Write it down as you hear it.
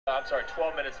I'm sorry,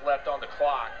 12 minutes left on the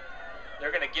clock.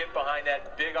 They're going to get behind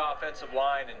that big offensive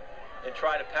line and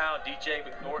try to pound DJ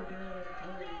McNorton.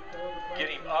 Get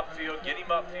him upfield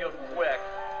quick,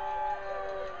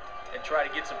 and try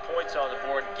to get some points on the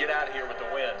board and get out of here with the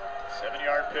win.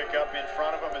 7-yard pickup in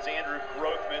front of him is Andrew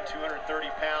Grothman,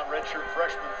 230-pound redshirt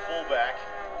freshman fullback.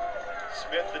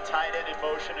 Smith, the tight end, in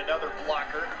motion, another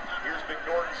blocker. Here's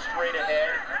McNorton straight ahead,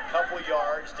 couple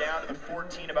yards, down to the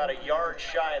 14, about a yard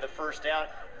shy of the first down.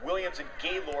 Williams and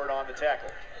Gaylord on the tackle.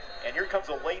 And here comes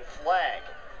a late flag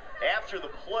after the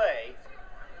play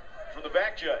from the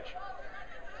back judge.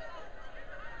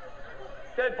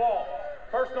 Dead ball,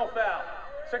 personal foul,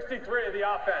 63 of the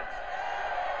offense.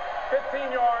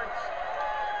 15 yards,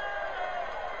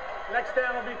 next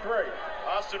down will be 3.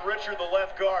 Austin Richard, the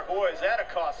left guard. Boy, is that a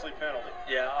costly penalty.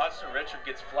 Yeah, Austin Richard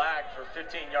gets flagged for a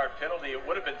 15-yard penalty. It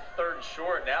would have been 3rd and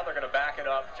short. Now they're going to back it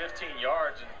up 15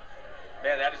 yards. And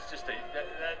man, that is just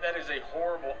that is a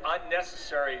horrible,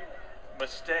 unnecessary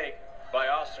mistake by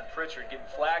Austin Pritchard, getting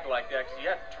flagged like that, because you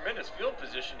have tremendous field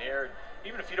position here. And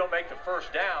even if you don't make the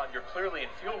first down, you're clearly in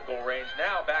field goal range.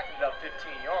 Now backing it up 15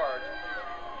 yards,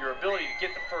 your ability to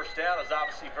get the first down is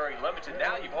obviously very limited.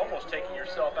 Now you've almost taken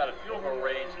yourself out of field goal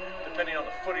range, depending on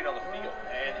the footing on the field.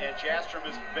 And Jastrom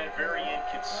has been very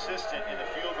inconsistent in the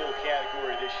field goal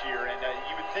category this year. And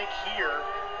you would think here,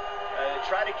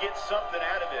 try to get something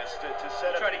out of this to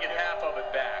set up. Try to get half of it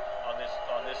back on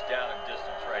this down and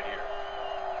distance right here.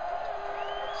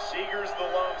 Seeger's the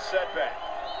lone setback.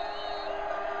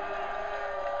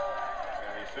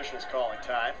 And the officials calling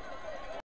time.